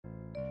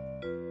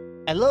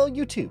Hello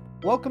YouTube,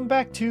 welcome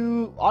back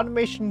to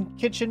Automation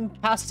Kitchen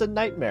Pasta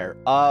Nightmare,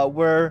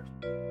 where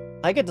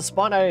I get to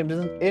spawn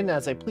items in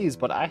as I please,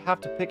 but I have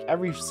to pick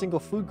every single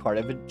food card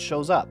if it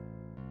shows up.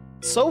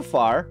 So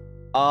far,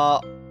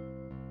 our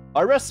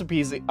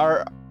recipes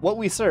are what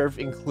we serve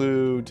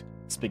include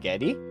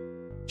spaghetti,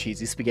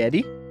 cheesy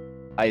spaghetti,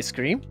 ice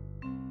cream,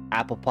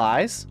 apple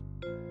pies,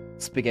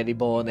 spaghetti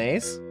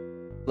bolognese,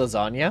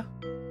 lasagna,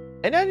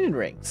 and onion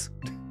rings.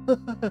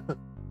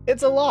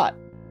 It's a lot.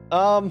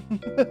 So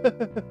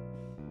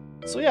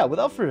yeah,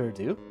 without further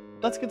ado,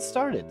 let's get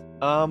started.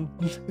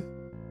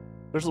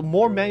 There's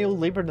more manual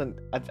labor than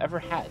I've ever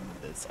had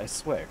with this, I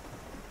swear.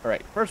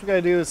 Alright, first we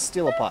gotta do is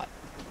steal a pot.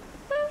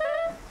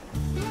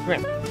 Come here.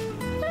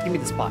 Give me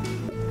this pot.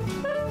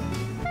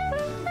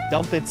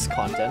 Dump its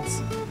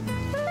contents.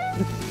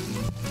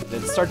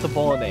 Then start the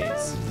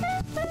bolognese.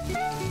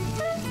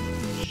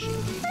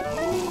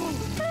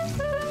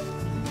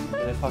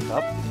 Did I fuck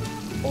up?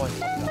 Oh, I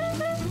fucked up.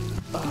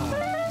 Oh,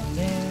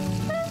 man.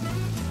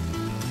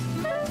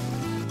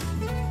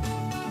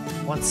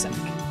 1 sec. I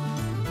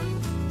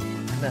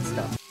messed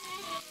up.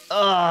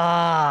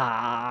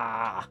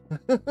 Ah!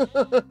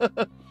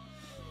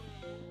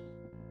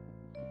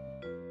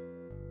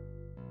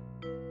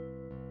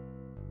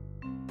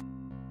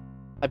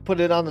 I put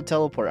it on the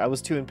teleport. I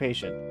was too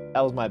impatient.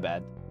 That was my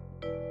bad.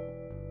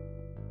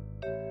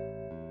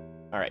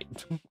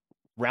 Alright.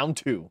 Round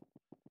 2.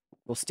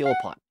 We'll steal a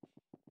pot.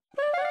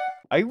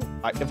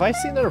 If I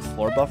see another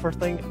floor buffer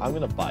thing, I'm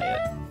gonna buy it.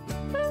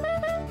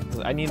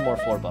 I need more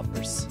floor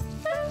buffers.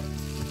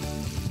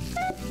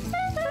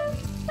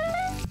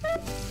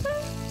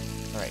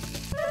 Alright.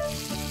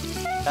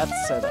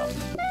 That's set up.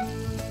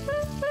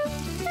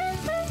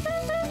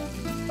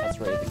 That's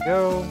ready to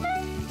go.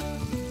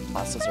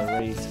 Pastas are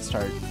ready to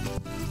start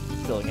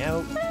filling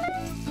out.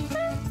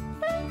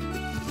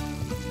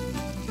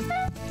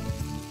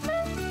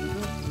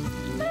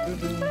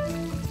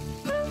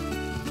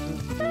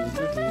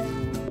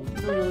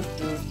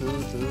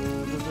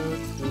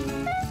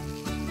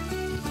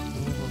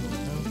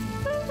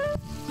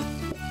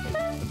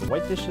 The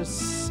white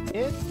dishes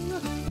in.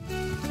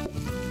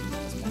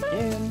 Back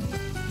in.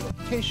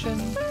 Rotation.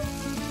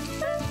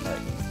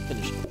 Alright,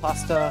 finish the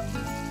pasta.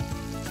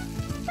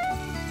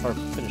 Or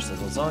finish the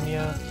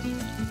lasagna.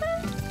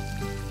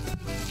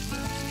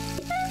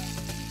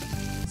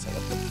 Set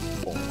up the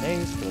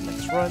bolognese for the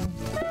next run.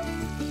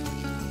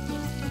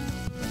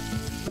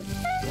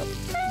 Yep.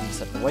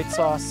 Set the white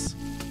sauce.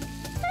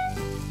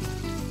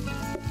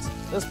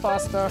 Set this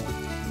pasta.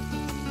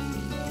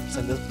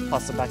 Send this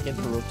pasta back in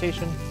for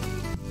rotation.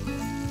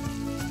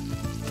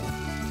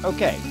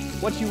 Okay,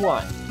 what do you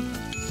want?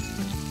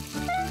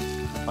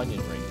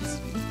 Onion rings.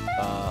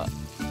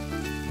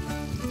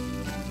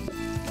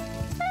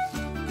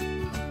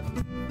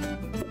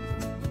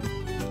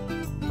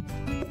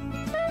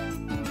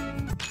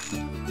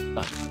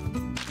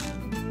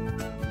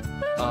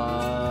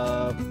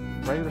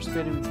 Regular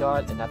spaghetti we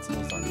got, and that's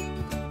lasagna.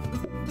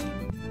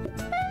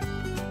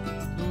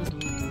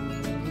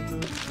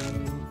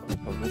 Let me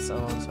put this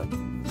on so I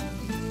can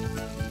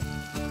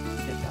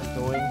get that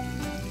going.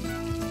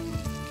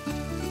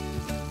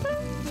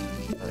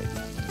 Alright.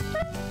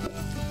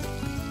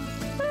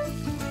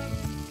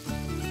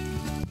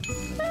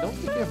 I don't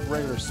think we have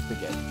regular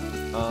spaghetti.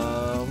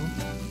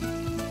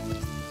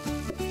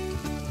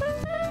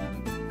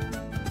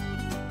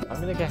 I'm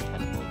gonna get a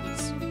handful of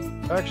these.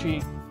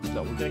 Actually,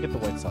 no, we're gonna get the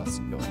white sauce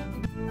going.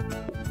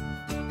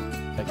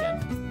 Again.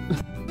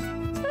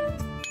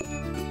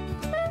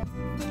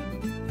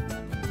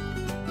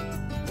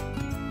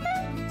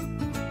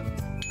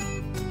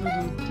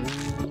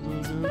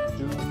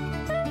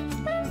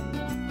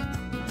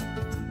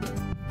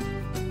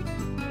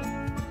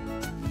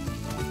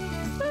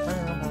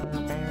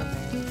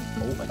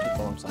 Oh, I took the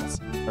wrong sauce.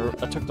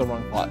 I took the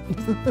wrong pot.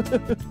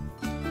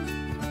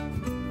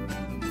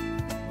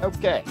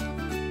 Okay.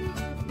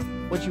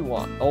 What you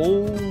want?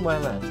 Oh my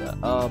lanta.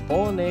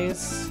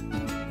 Bolognese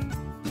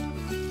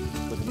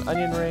with an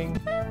onion ring.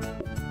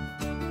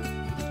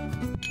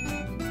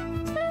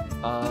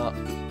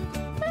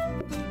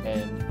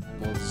 And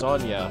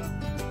lasagna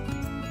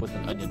with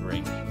an onion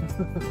ring.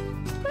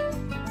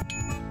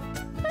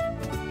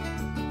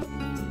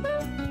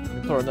 I'm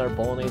gonna throw another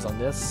bolognese on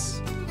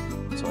this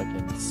so I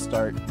can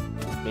start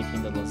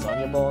making the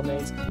lasagna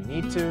bolognese because we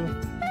need to.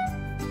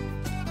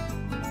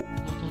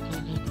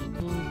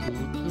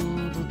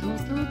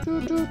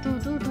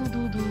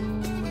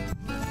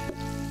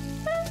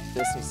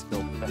 This needs to go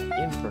back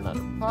in for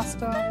another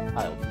pasta.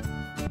 I'll do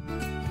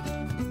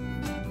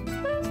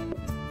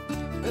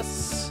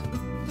this.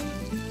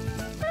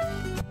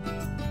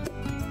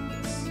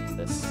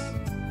 This.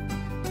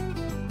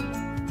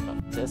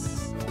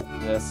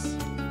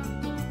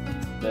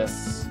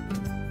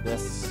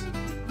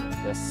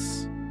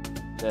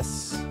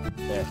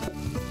 There.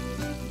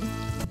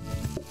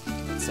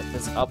 Let's set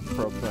this up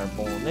for our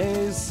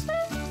bolognese.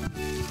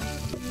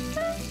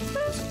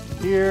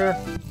 Here.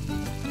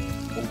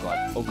 Oh god,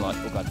 oh god,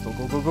 oh god. Go,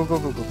 go, go, go, go,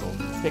 go, go, go.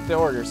 Pick the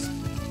orders.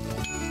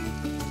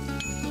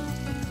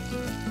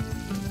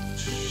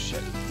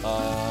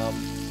 Not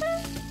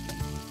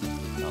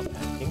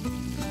panicking.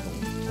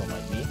 Don't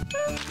mind me.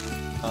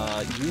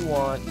 You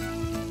want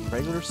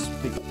regular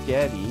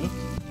spaghetti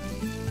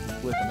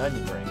with an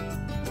onion ring.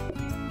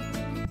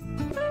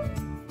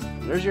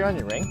 There's your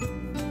onion ring.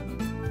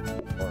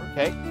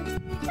 Okay.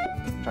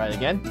 Try it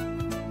again.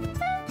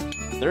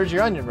 There's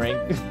your onion ring.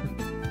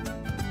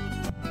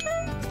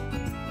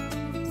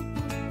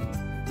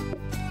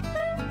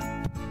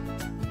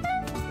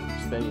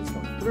 Spaghetti is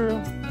going through.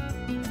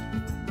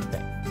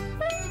 Okay.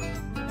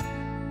 I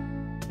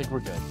think we're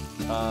good.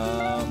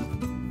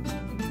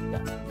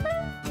 Yeah.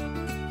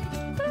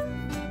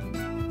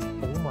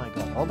 Oh my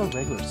god, all the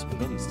regular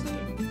spaghettis today.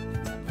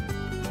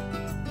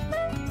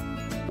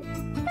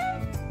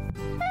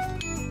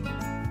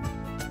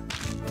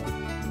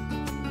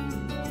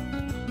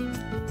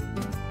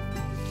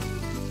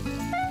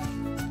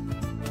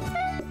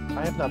 I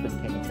have not been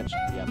paying attention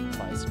to the apple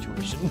pie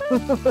situation. I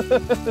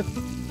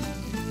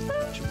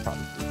should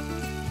probably do.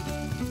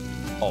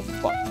 Oh,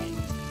 fuck me.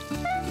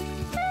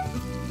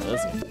 Well,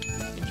 this is gonna be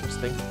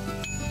interesting.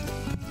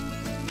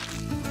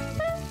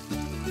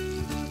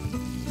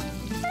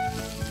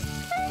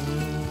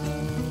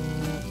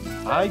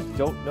 I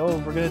don't know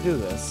if we're gonna do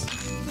this.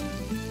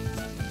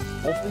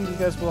 Hopefully you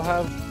guys will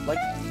have, like,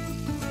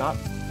 not...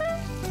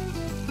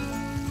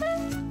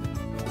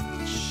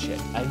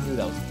 Shit, I knew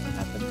that was gonna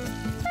happen.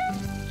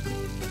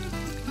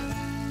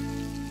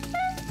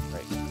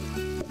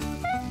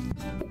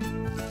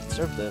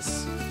 Serve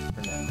this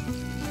for now.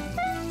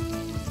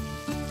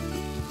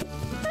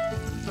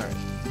 Alright.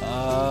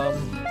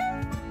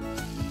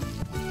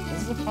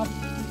 This is a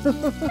problem.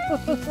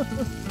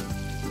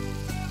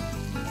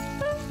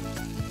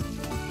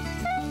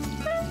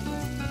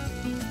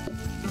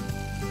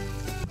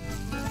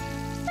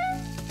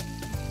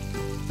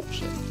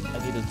 Shit. I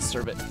needed to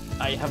serve it.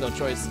 I have no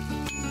choice.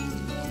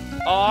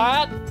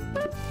 Ah!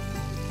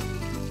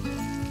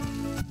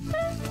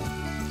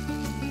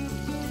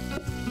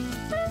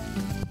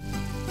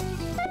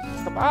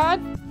 Come on!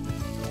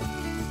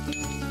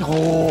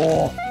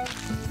 Oh!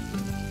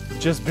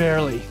 Just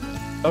barely.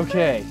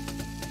 Okay.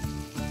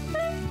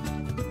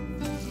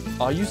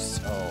 Are you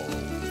so...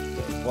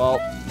 Okay, well...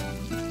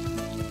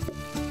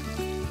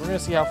 We're gonna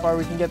see how far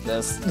we can get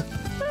this.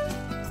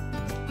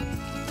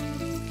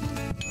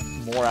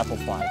 More apple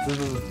pies.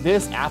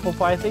 This apple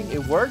pie thing,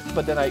 it worked,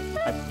 but then I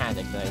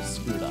panicked and I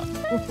screwed up.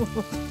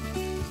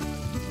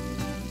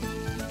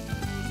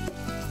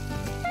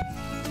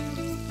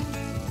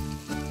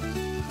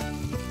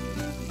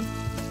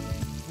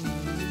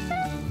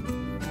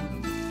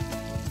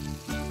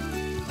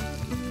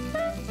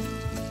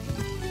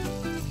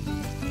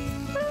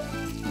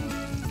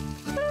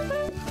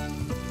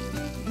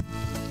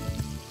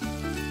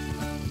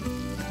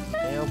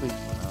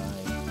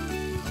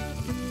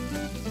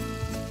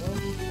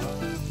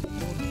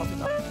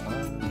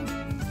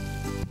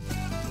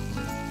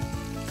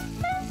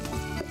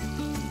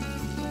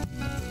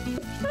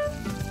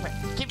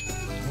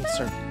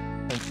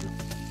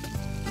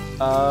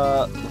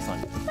 Looks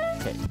like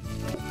okay.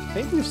 I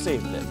think we've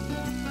saved it.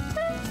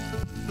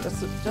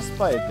 Just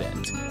by a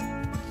bit.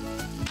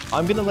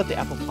 I'm gonna let the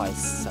apple pie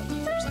set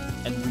for a second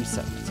and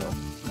reset itself.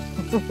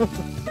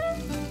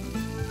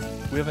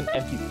 We have an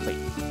empty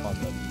plate on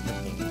the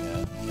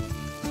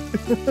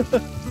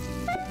freaking,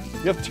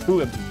 we have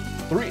 2 empty.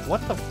 3.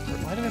 What the?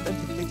 Why do we have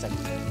empty plates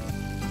everywhere?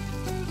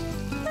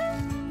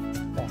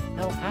 What the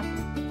hell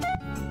happened?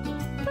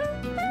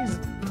 Where are these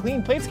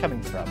clean plates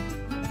coming from?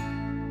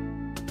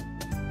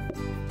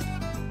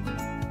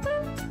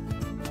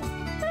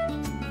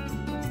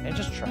 And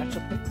just trash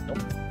the plate?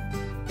 Nope.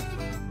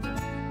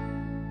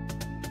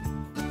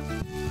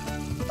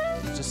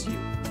 It's just you.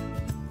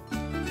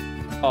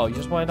 Oh, you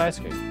just wanted ice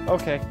cream.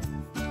 Okay.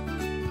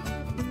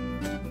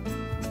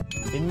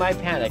 In my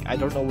panic, I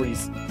don't know where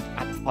these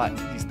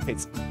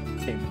plates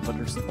came from, but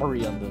there's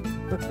 3 on them.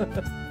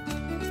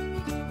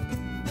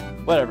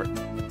 Whatever.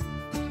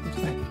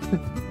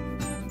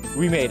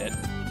 We made it.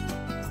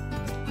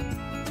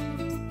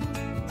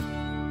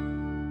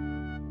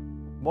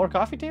 More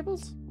coffee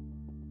tables?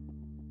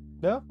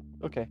 No?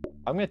 Okay.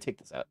 I'm gonna take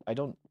this out. I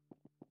don't...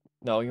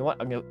 No, you know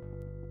what? I'm gonna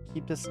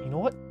keep this... You know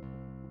what?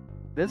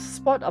 This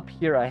spot up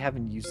here, I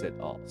haven't used it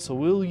all. So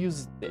we'll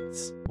use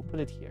this. We'll put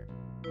it here.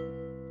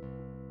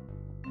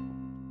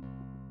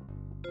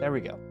 There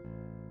we go.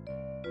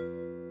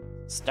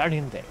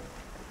 Starting there.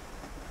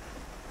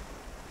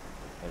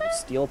 And we'll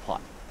steal a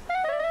pot.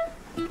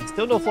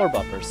 Still no floor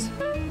bumpers.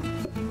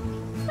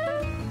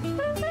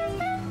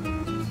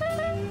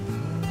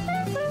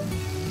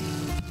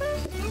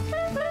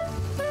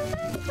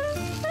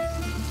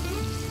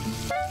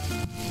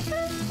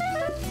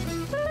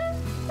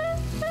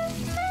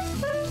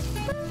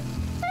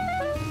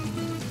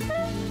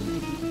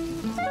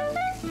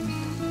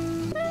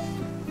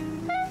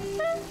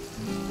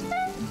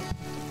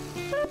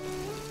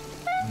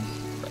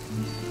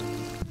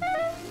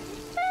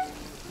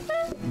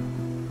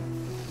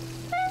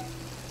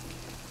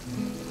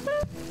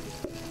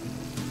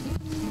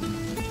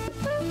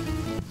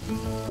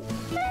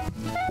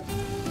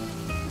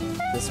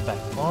 this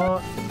back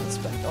on. Put this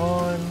back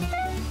on.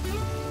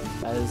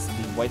 That is the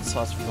white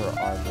sauce for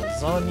our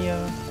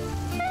lasagna.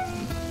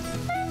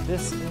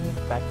 This is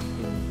back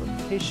in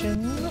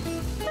rotation.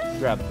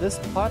 Grab this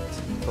pot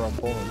for our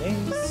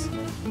bolognese.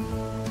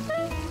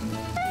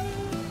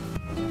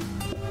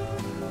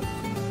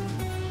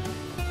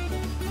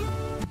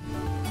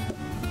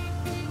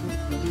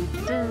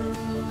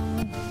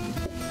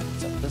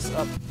 Set this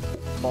up.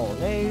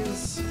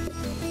 Bolognese.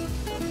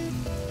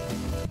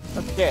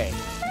 Okay.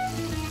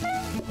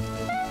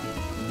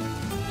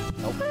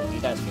 Nope, don't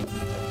need ice cream. I'm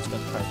just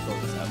gonna try and throw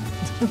this out.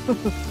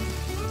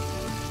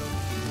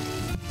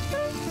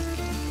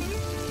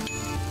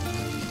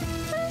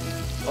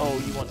 Oh,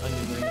 you want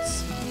onion rings?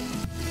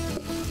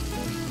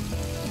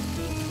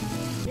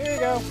 Here you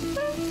go.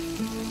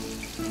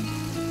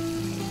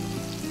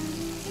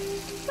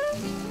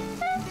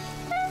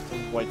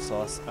 White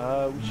sauce. We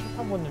should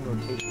have one in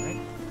rotation,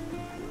 right?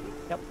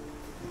 Yep.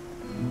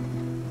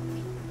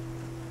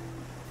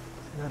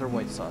 Another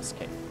white sauce.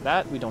 Okay,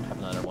 that we don't have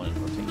another one in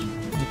rotation.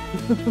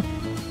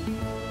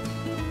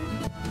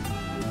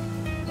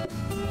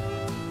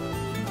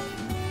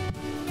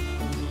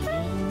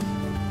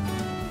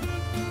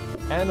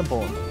 And a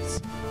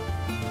bolognese.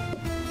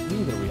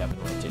 Neither we have in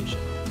rotation.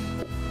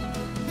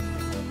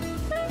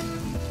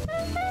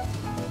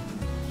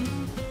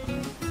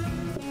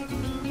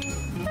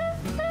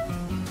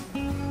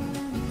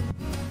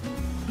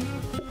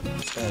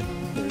 Just gonna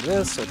clear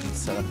this so I can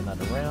set up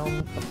another round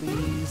of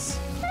these.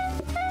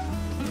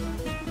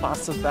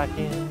 Pasta's back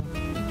in.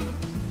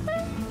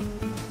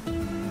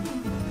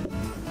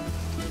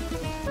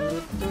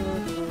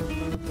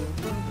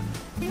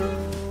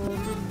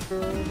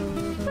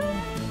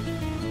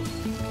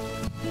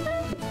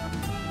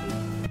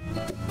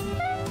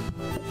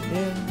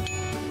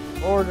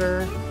 In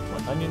order.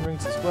 Want onion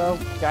rings as well.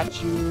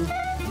 Got you.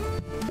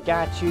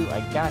 Got you.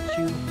 I got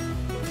you.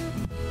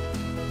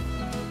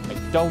 I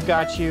don't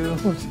got you.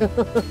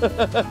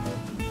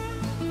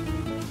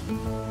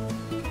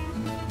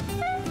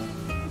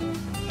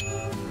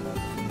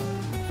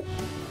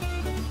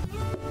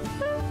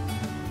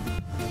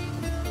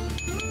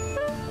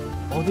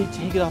 Oh, they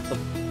take it off the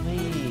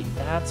plate.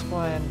 That's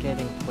why I'm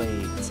getting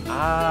plates.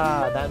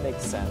 Ah, that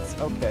makes sense.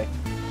 Okay.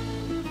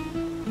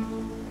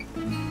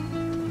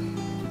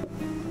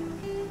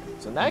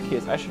 So in that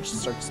case, I should just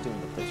start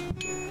stealing the plates from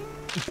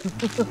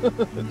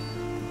here.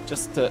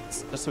 just so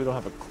we don't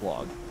have a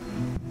clog.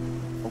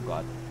 Oh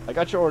god. I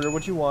got your order.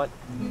 What do you want?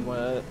 You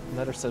want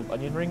another set of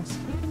onion rings?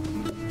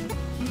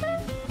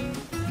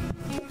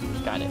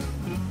 Got it.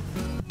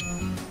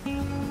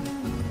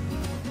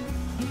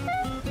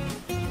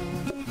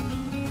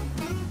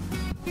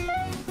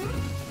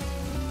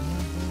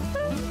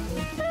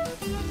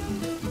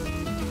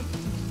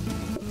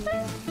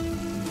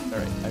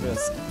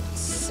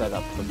 Set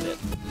up a bit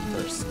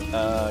first.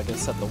 I'm gonna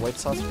set the white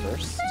sauce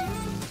first.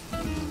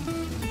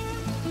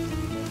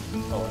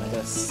 Oh, and I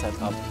gotta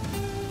set up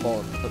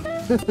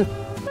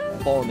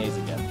bolognese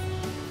again.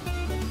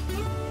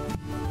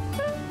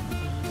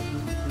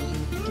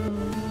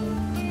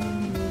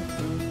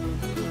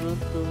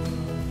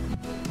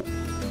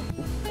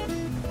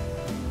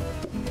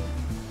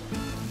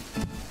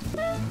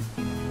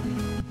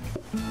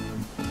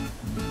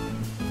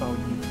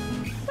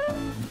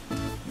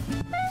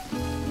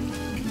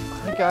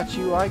 I got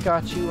you, I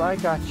got you, I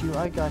got you,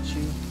 I got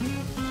you.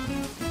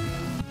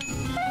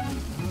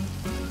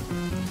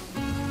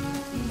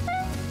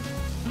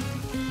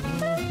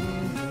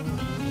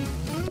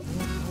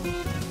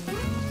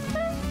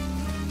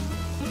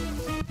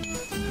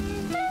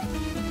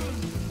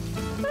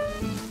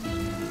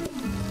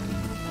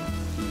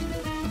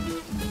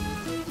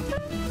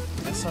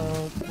 This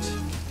out.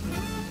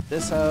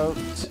 This out.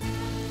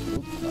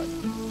 Oops, God.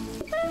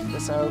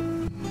 This out.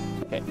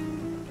 Okay.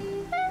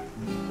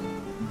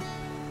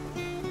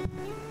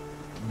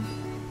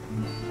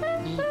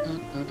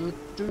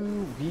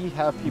 We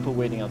have people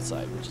waiting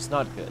outside, which is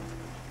not good.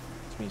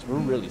 Which means we're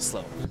really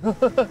slow.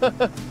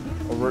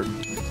 Or we're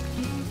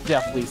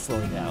definitely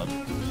slowing down.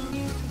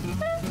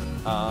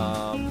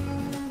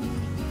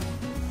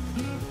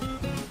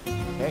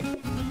 Okay.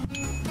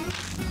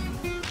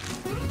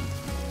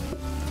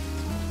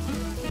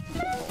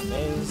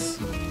 Bolognese.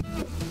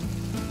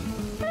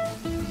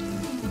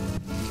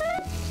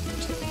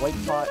 White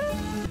pot.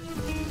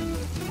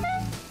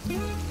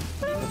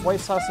 White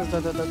sauces, we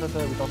don't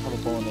have a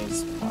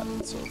bolognese pot,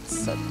 so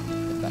let's get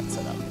that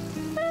set up.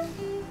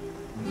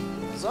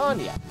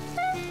 Lasagna!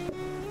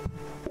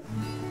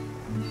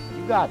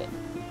 You got it.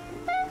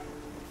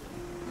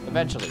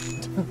 Eventually.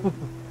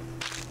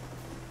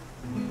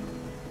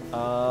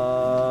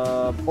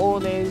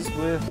 Bolognese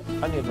with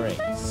onion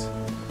rings.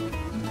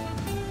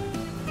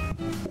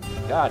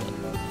 Got it.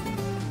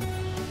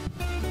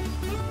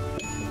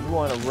 If you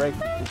want to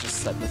just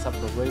set this up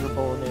for regular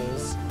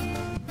bolognese.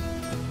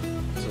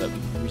 So that we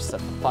can reset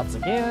the pots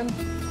again.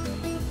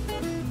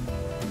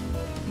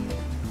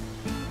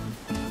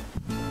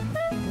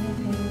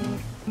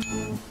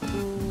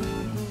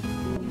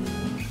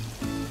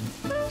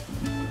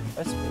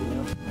 That's good, you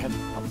know, I have a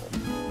couple.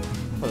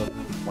 for the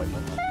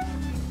appointment.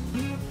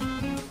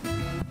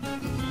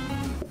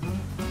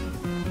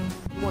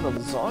 You want a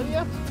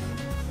lasagna?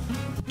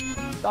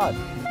 Done.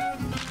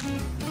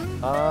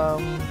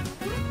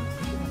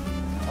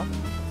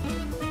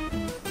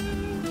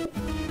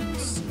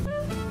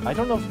 I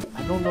don't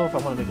know if I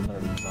want to make another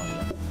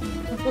lasagna.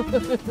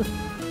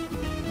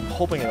 I'm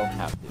hoping I don't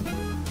have to.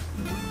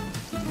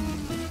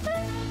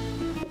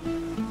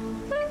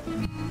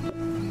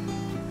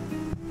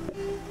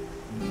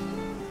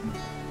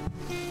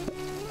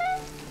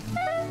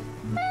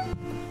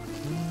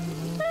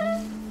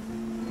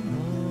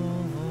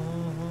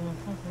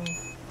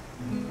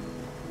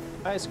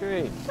 Ice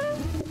cream!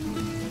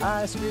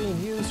 Ice cream!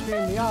 You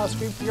scream! We all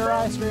scream for your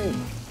ice cream!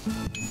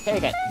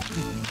 Take it!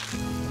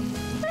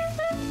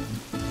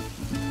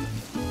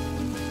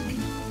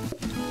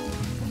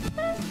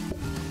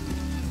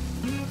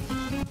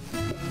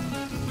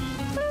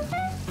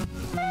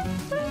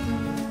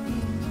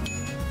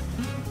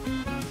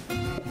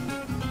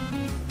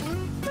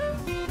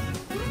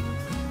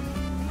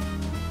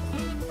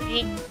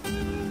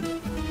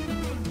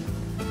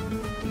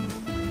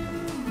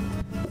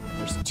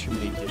 There's too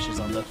many dishes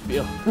on the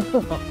field.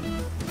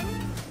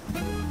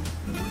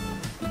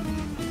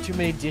 Too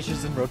many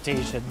dishes in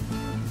rotation.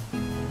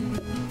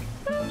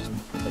 Just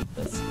like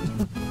this.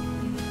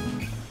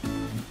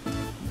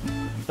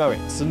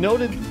 Alright, so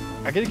noted.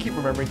 I gotta keep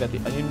remembering that the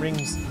onion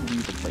rings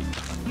leave the plate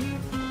behind.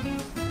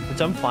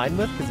 Which I'm fine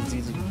with, because it's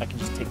easy. I can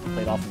just take the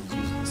plate off and just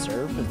use it to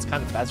serve. And it's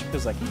kind of faster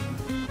because I can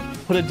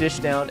put a dish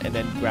down and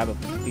then grab a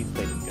clean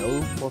plate and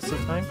go most of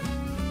the time.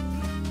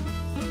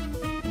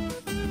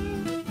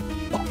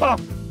 Oh.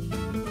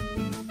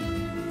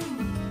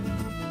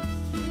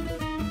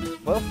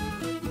 Well.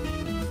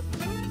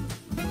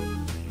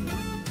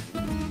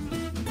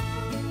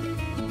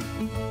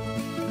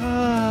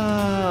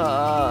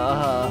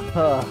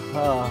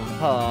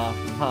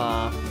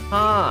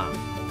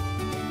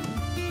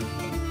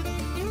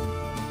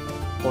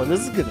 Well,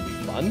 this is gonna be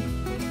fun.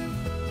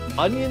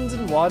 Onions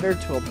and water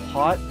to a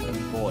pot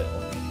and boil.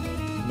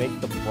 Make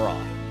the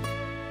broth.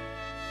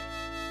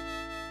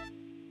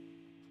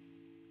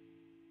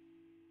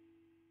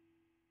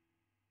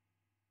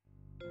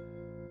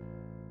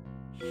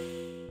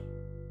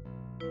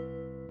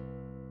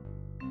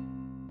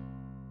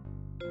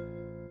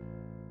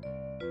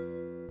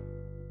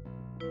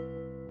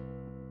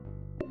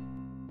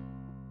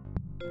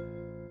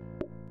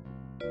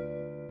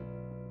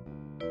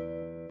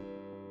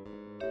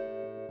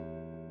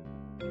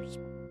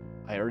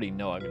 I already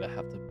know I'm gonna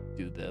have to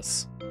do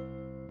this.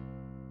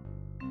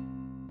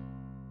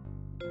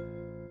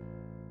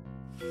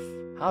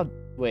 How?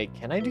 Wait,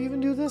 can I even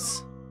do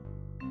this?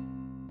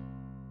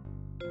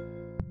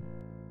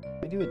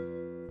 I do it.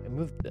 I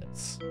moved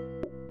this.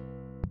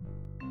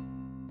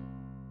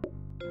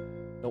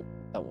 Nope,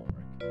 that won't work.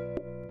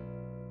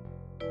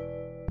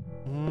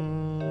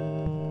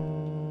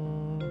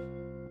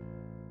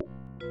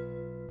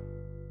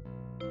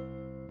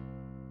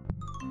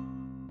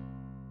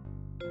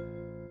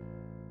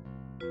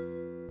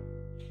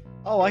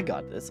 Oh, I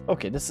got this.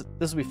 Okay, this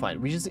will be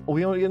fine. We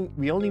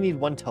only need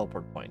one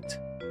teleport point.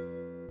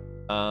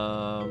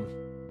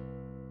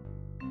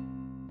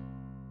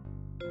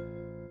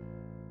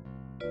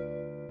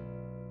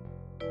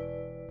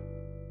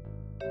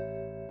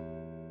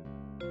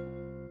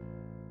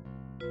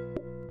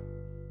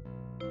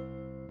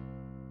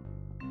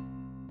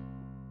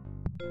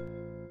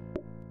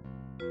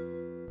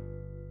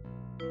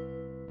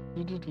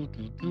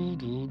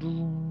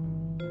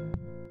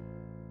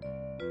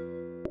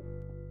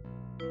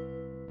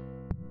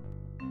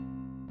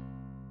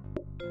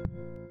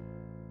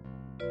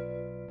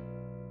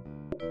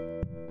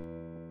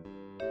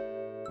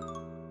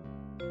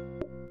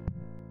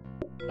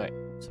 Alright,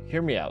 so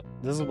hear me out.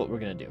 This is what we're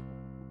gonna do.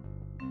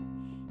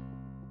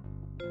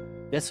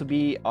 This would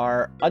be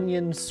our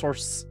onion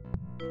source.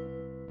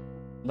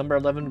 Number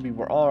 11 would be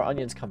where all our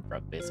onions come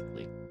from,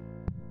 basically.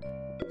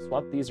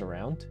 Swap these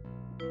around.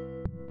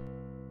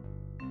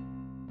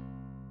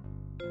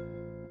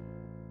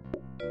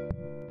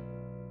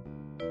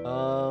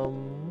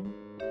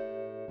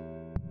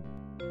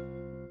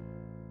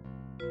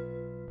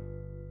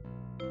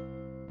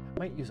 I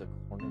might use a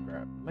corner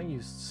grab. I might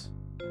use...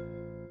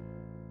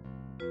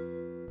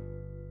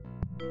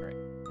 Alright.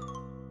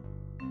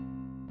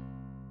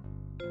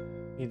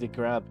 Need to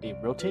grab a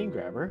rotating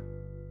grabber.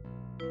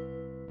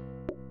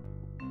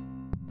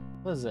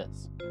 What is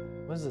this?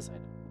 What is this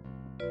item?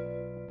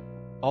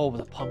 Oh,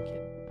 the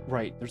pumpkin.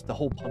 Right, there's the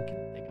whole pumpkin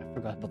thing. I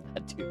forgot about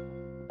that too.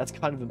 That's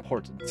kind of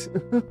important.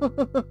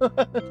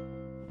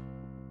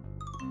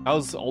 I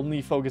was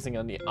only focusing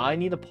on the... I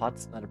need a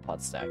pot, not a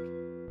pot stack.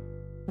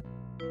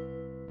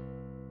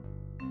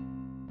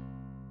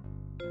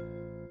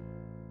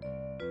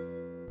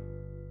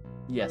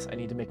 Yes, I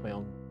need to make my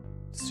own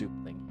soup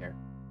thing here.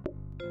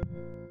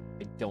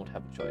 I don't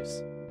have a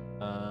choice.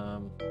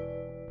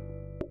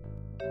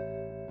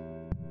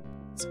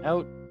 It's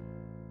out.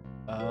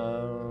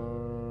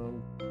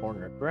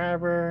 Corner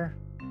grabber.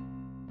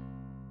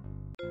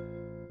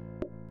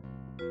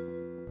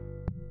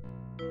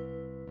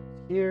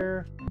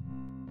 here.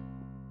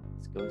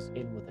 This goes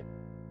in with a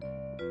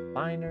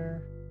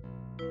combiner.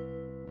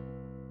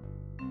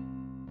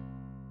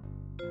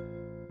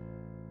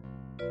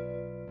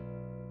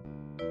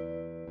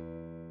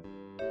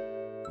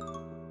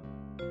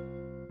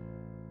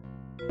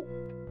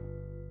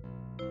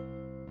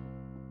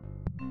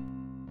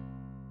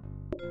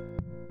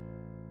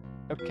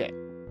 Okay.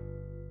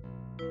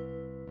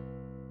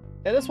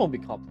 Yeah, this won't be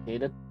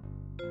complicated.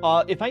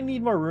 If I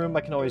need more room,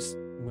 I can always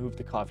move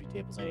the coffee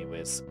tables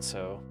anyways,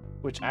 so...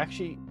 Which,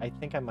 actually, I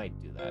think I might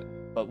do that.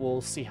 But we'll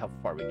see how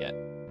far we get.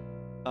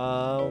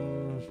 Combiner.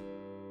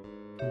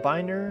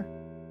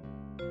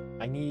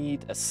 I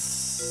need a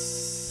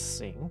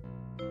sink.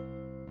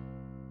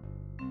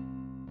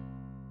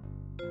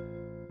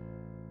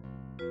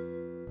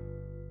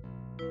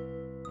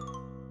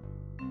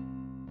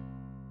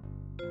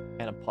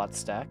 And a pot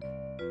stack.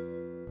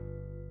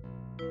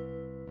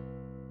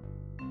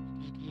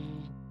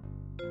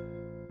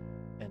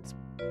 And some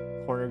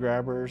corner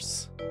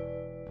grabbers.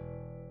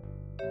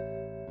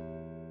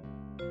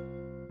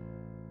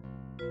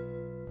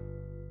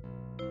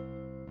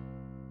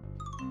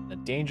 And a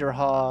danger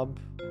hob.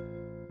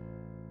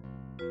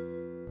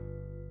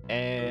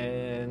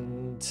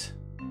 And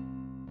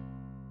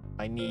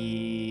I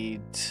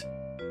need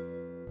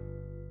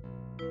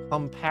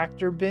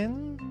compactor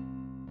bin,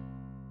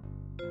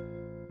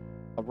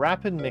 a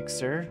rapid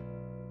mixer,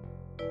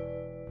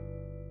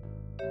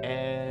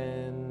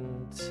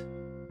 and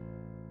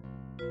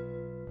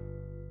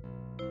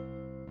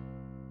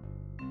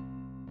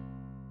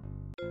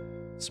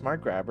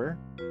smart grabber.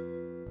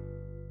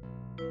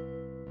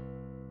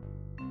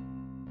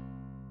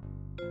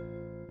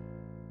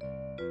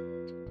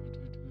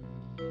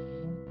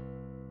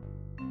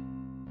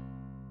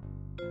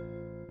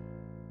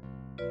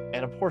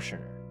 And a portioner.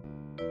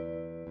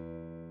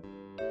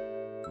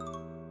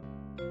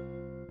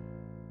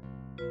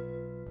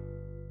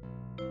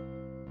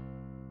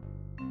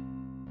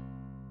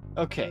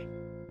 Okay.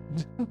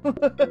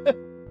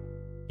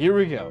 Here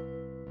we go.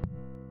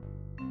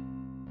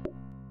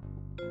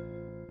 I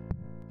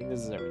think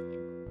this is everything.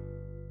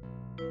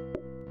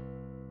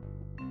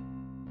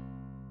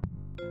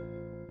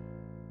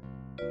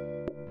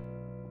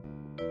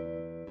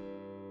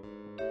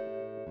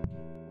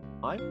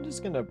 I'm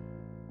just gonna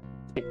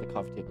take the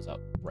coffee tables out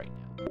right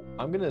now.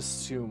 I'm gonna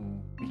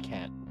assume we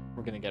can't.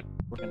 We're gonna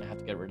have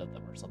to get rid of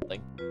them or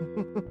something.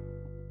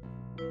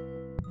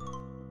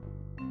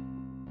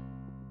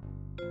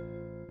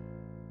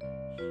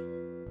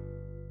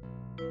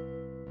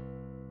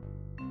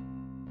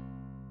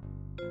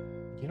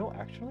 You know,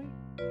 actually,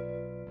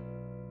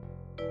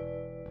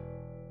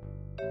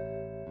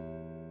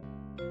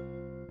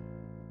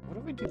 what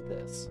if we do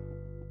this?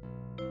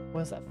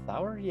 What is that,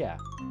 flour? Yeah,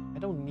 I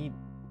don't need.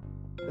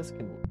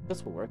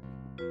 This will work.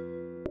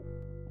 And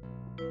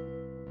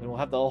we'll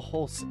have the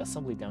whole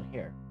assembly down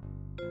here.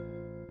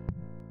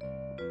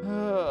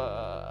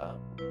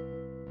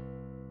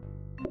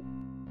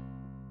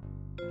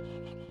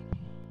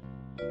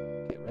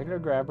 Okay, regular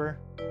grabber.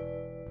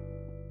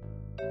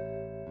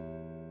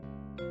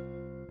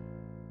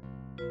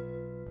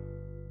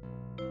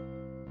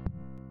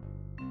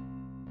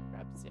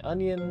 Grabs the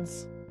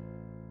onions.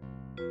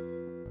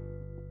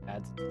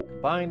 Adds it to the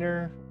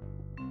combiner.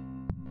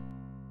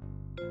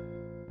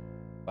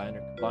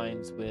 Combiner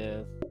combines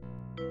with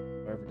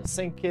wherever the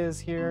sink is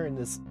here in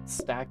this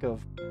stack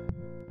of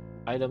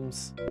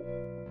items.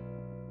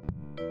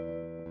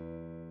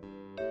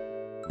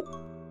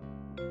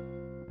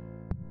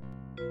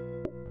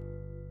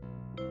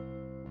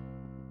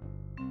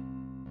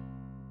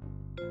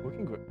 We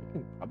can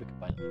probably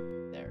combine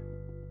it there.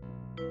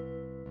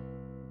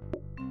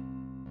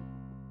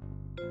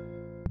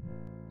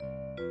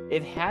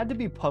 It had to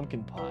be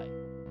pumpkin pie.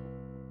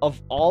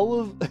 Of all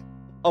of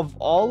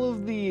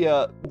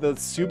the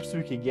soups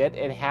we could get,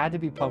 it had to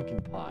be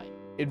pumpkin pie.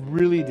 It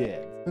really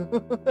did.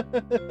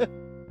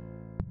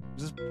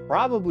 Which is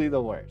probably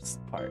the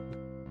worst part.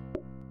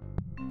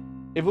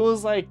 If it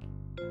was like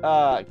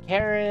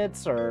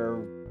carrots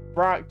or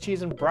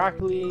cheese and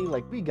broccoli,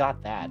 like we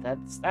got that.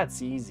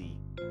 That's easy.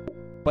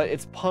 But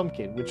it's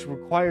pumpkin, which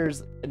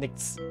requires an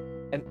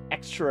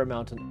extra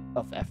amount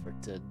of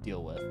effort to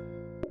deal with.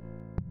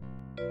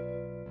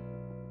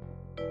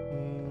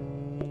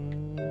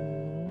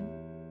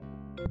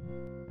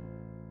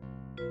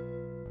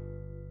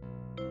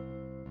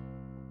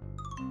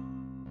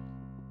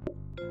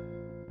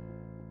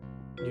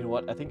 You know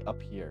what? I think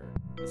up here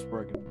is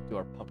where we're going to do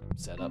our pumpkin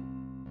setup.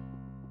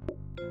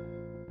 I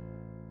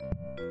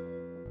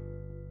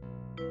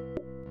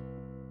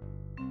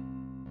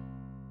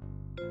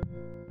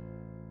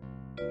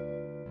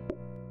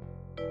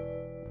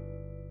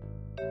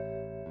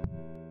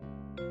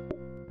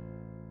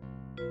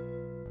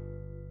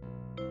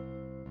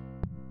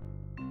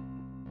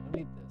don't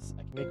need this.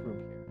 I can make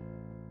room here.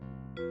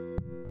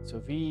 So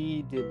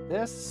V did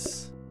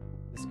this.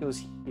 This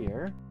goes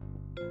here.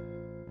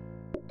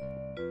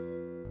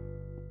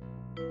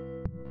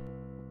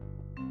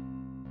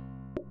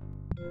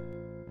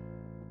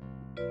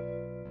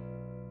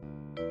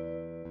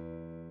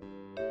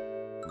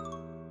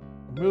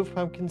 Remove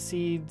pumpkin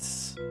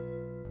seeds.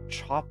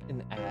 Chop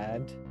and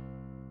add.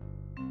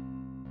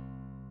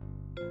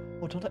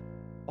 Oh, don't I?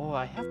 Oh,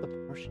 I have the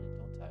portion,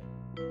 don't I?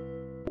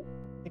 I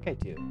think I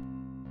do.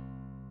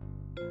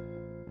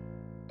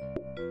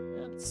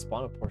 Yeah, let's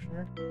spawn a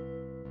portioner.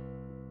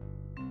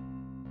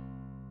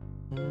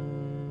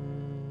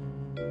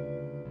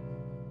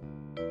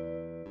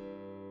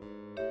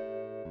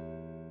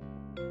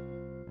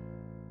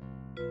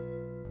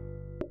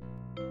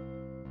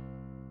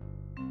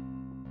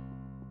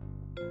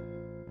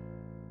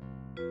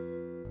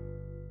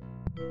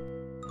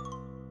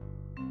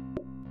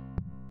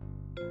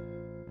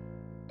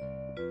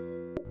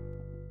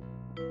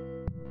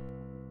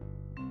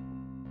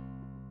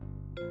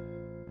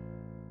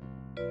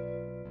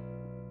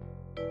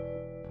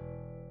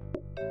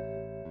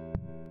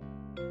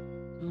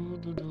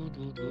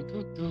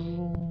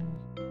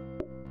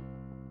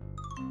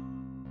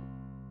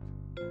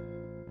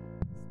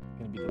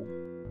 Gonna be the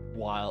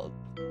wild,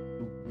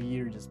 the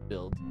weirdest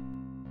build.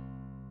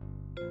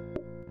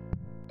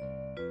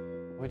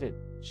 Where did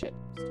shit?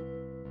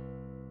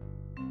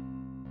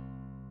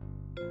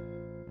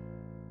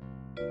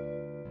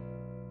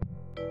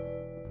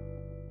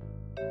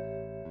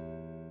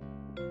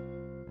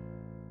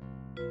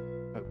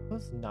 Wait,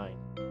 what's 9?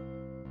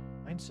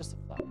 9's just a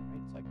flower,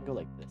 right? So I can go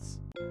like this.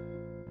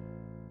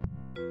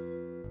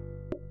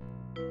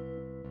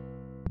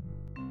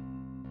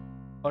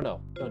 Oh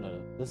no,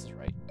 no, this is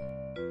right.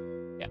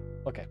 Yeah,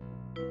 okay.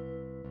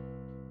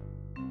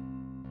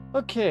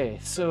 Okay,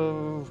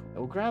 so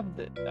we'll grab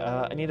the,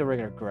 I need a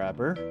regular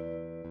grabber.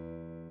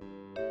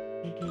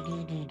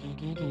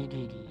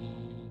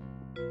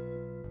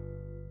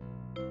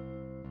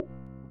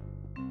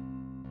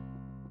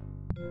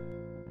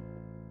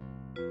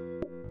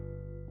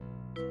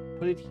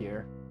 Put it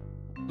here.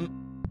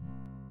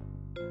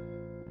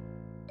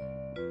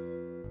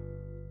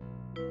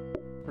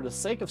 For the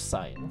sake of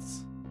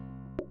science,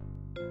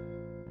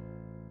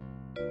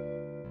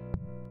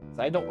 because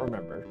I don't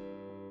remember.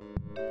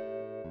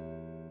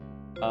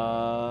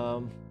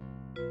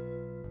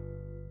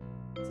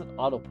 It's an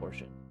auto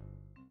portion.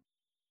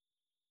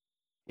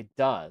 It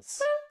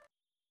does.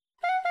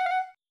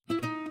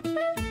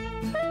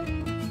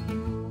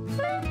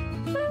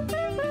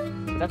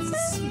 That's the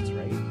seeds,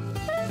 right?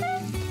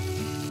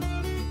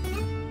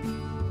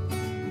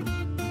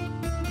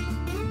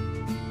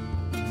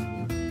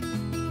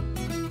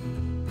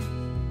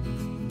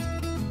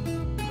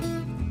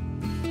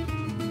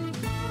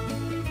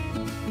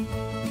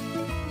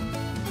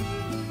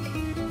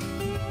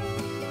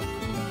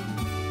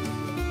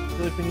 I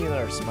feel like we need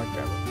our smart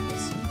grabber for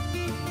this.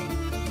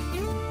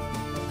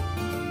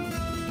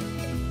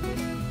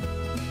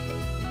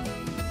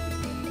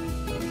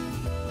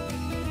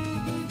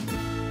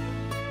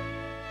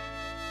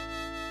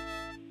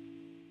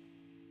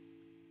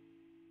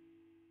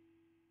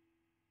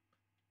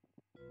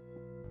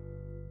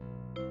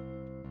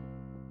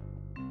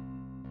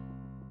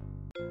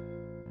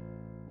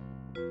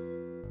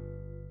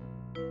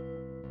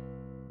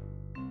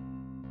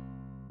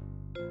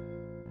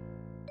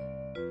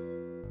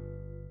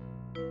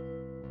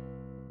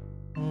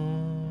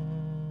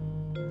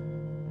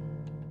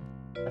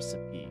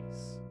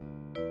 Recipes.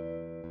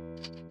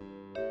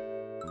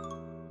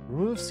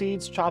 Remove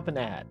seeds, chop and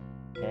add.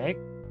 Okay.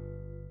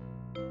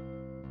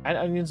 Add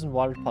onions and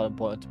water pot and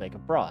boil to make a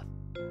broth.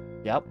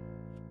 Yep.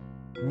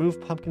 Remove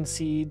pumpkin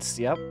seeds.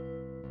 Yep.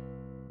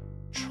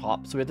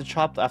 Chop. So we have to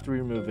chop after we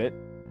remove it.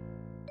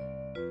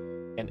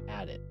 And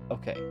add it.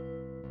 Okay.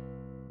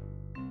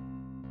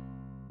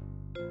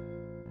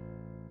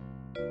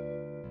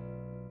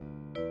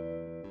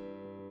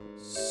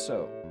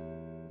 So,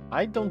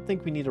 I don't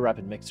think we need a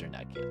rapid mixer in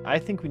that case. I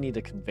think we need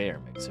a conveyor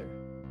mixer.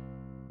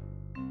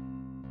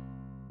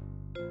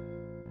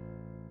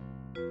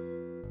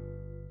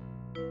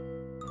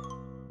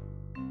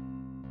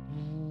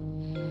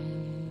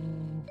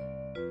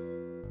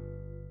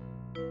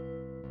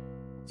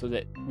 So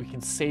that we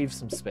can save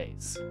some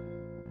space.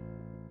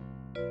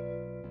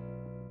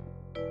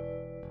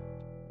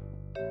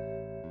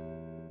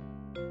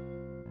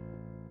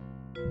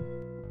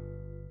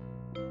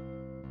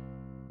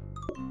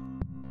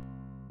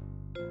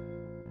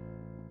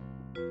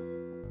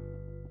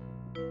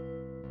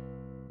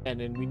 And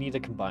then we need a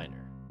combiner.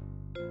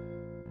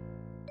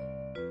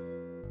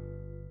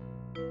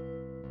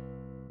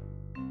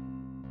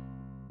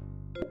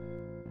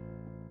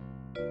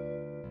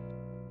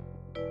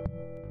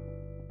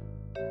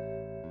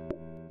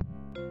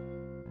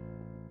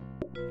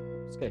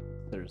 Just gotta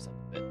clear this up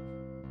a bit.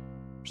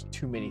 There's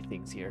too many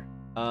things here.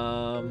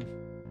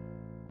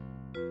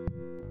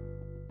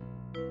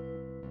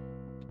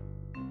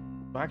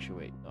 Actually,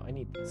 wait. No, I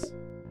need this.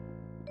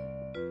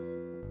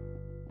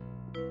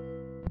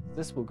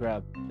 This will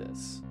grab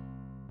this.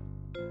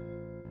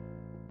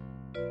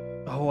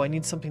 Oh, I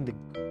need something to...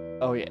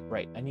 Oh, yeah,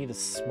 right. I need a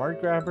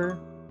smart grabber.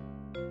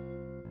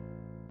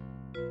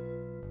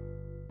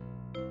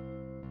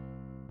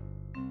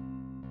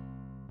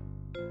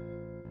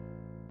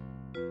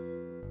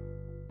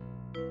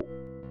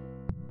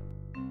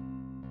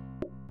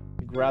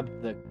 grab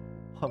the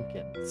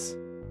pumpkins.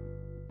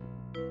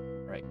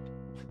 Right.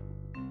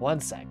 1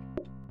 sec.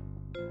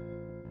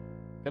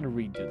 Gotta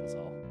redo this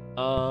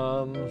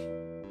all.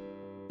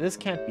 This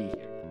can't be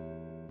here.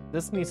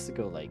 This needs to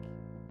go like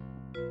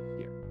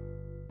here.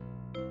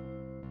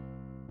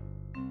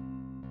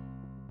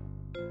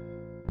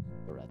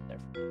 Go right there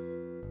for now.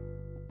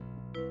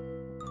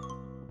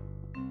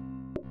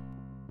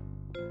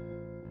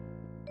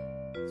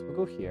 So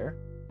we'll go here.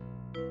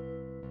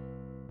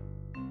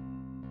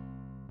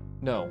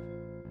 No.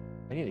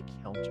 I need a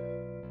counter.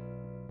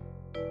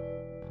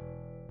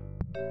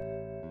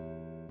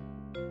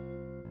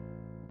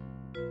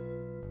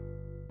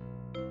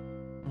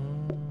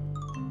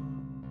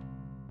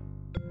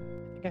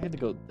 I had to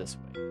go this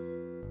way.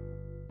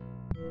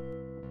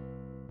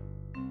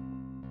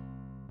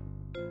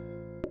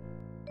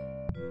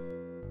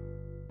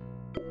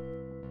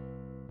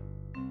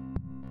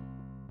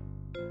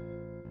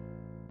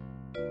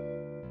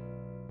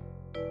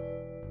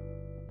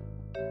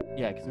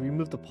 Yeah, because we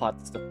moved the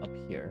pot stuff up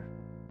here.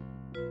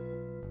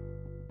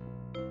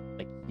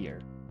 Like here.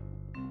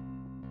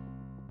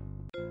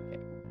 Okay.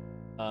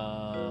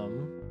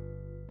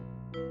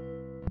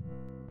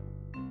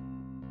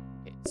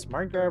 Okay,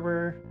 smart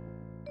grabber.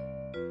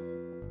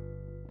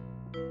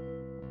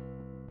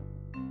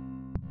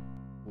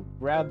 We'll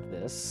grab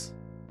this.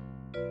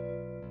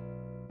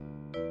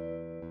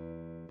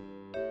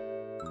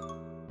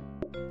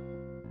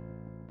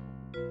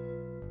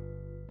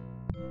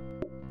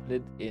 Put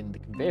it in the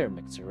conveyor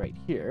mixer right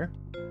here.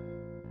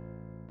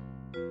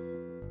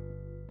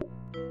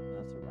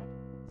 That's a rabbit.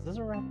 Is this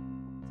a rabbit?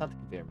 It's not the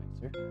conveyor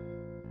mixer.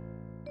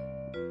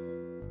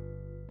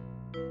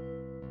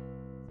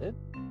 Is it?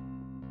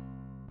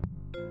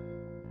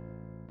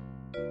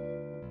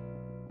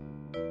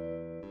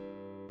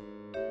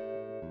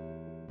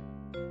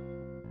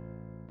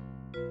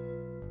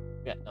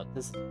 Yeah, no,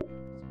 this is the conveyor mixer.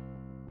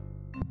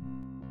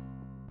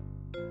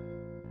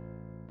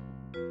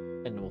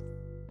 And we'll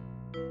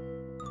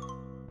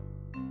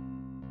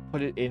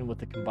put it in with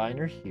the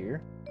combiner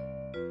here.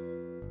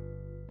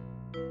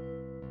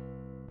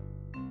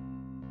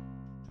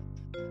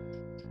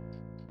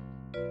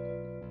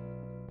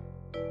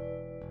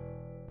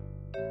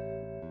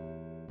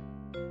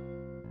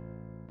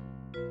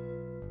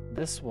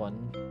 This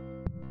one,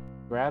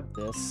 grab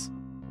this,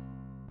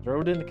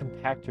 throw it in the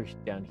compactor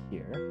down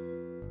here.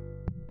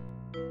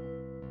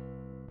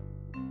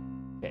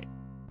 Okay.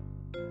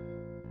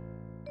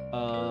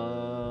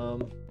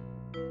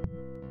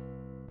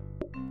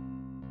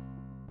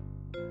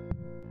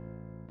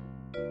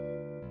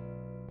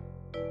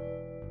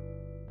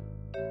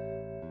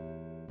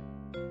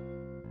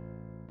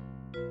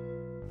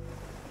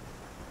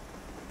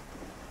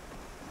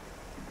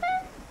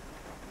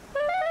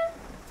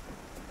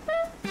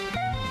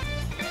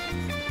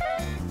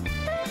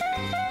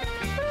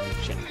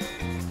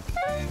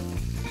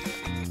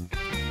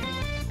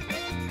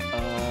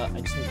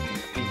 I just need to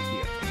be in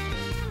here.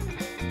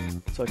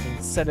 So I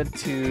can set it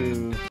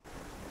to...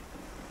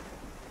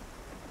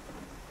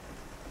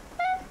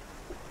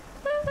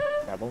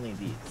 grab only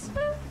these.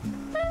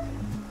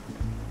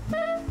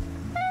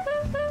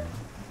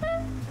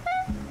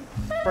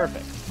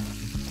 Perfect.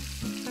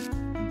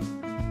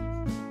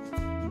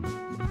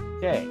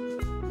 Okay.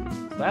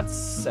 So that's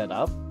set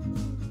up.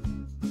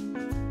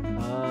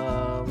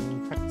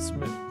 Practice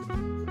smooth.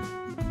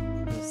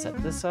 Set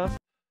this up.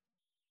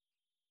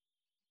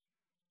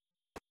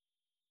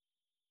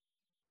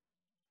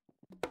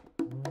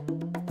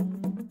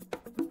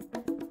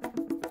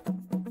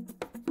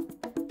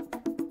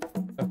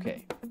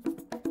 Okay.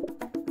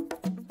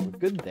 We're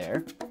good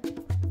there.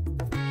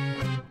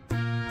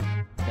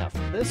 Now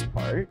for this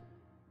part,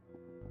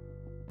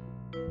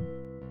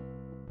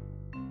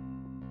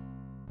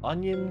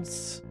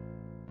 onions.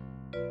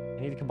 I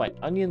need to combine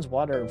onions,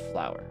 water, and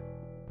flour.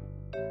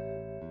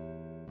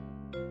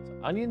 So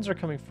onions are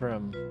coming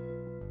from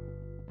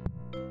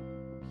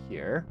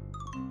here.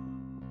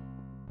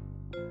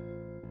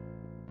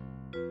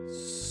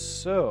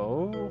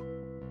 So,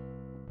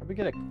 how do we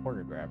get a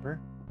corner grabber?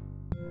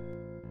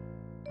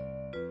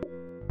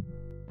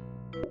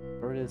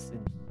 Throw this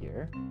in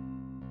here.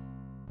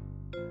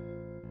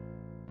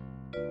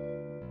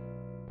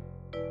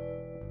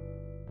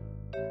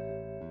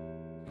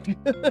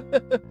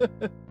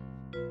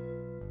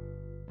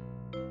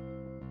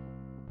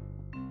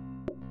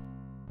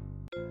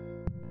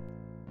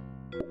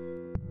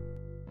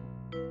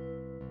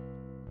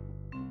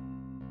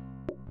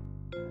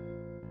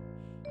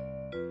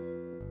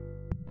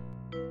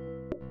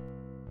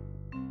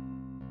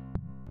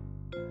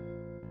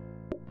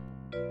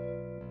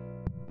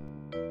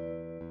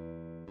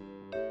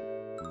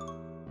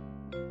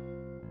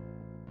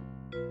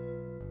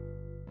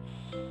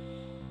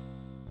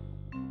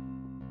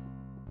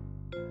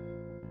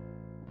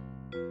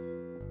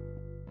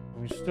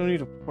 We still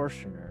need a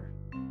portioner.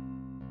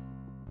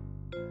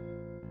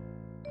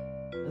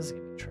 This is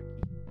gonna be tricky.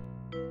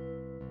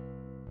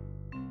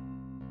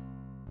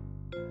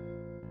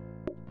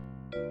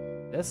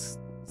 This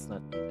is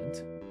not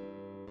needed.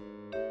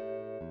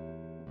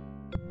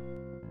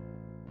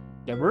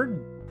 then we're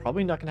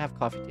probably not gonna have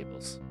coffee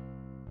tables.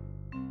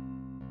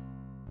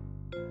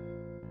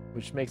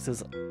 Which makes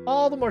this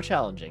all the more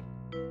challenging.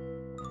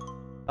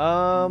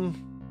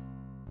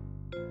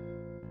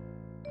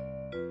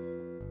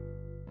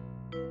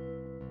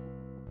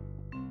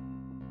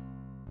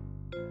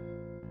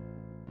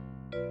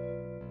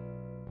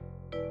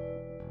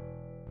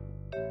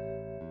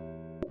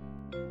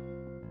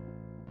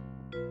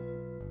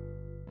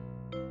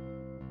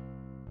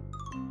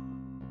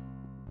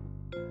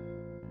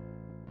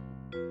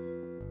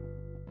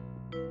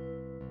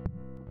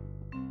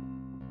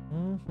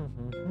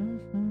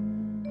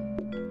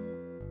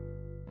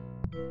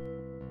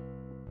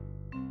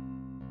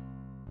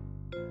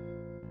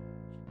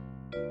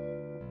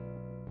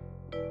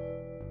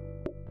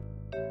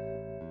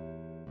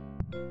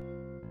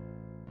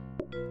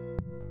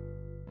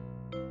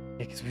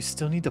 Because we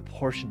still need to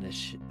portion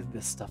this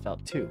stuff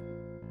out too.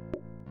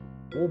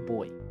 Oh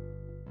boy.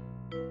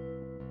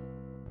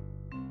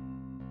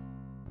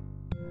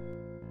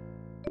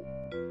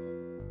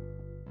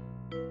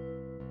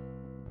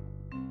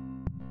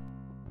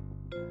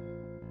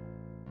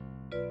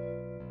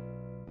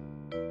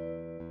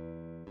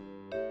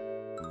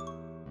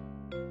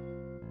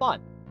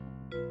 Fun.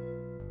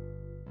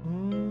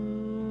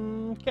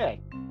 Okay.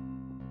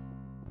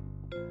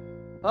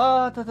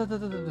 Thoughts.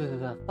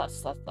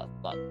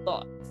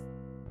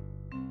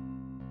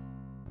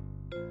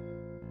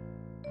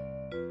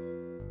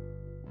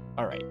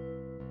 All right.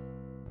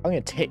 I'm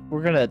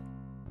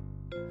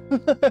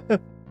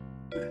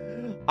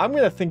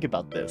gonna think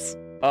about this.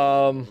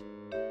 And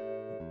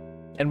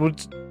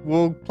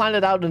we'll plan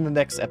it out in the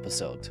next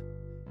episode.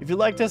 If you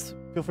like this,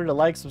 feel free to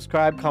like,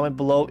 subscribe, comment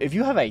below. If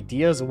you have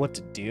ideas of what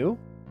to do,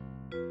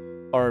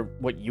 or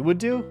what you would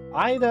do,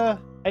 I'd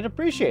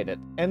appreciate it.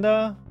 And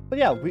but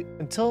yeah,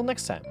 until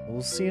next time,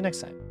 we'll see you next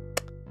time.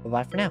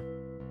 Bye-bye for now.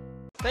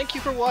 Thank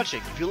you for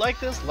watching. If you like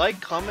this, like,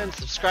 comment,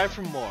 subscribe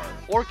for more,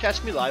 or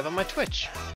catch me live on my Twitch.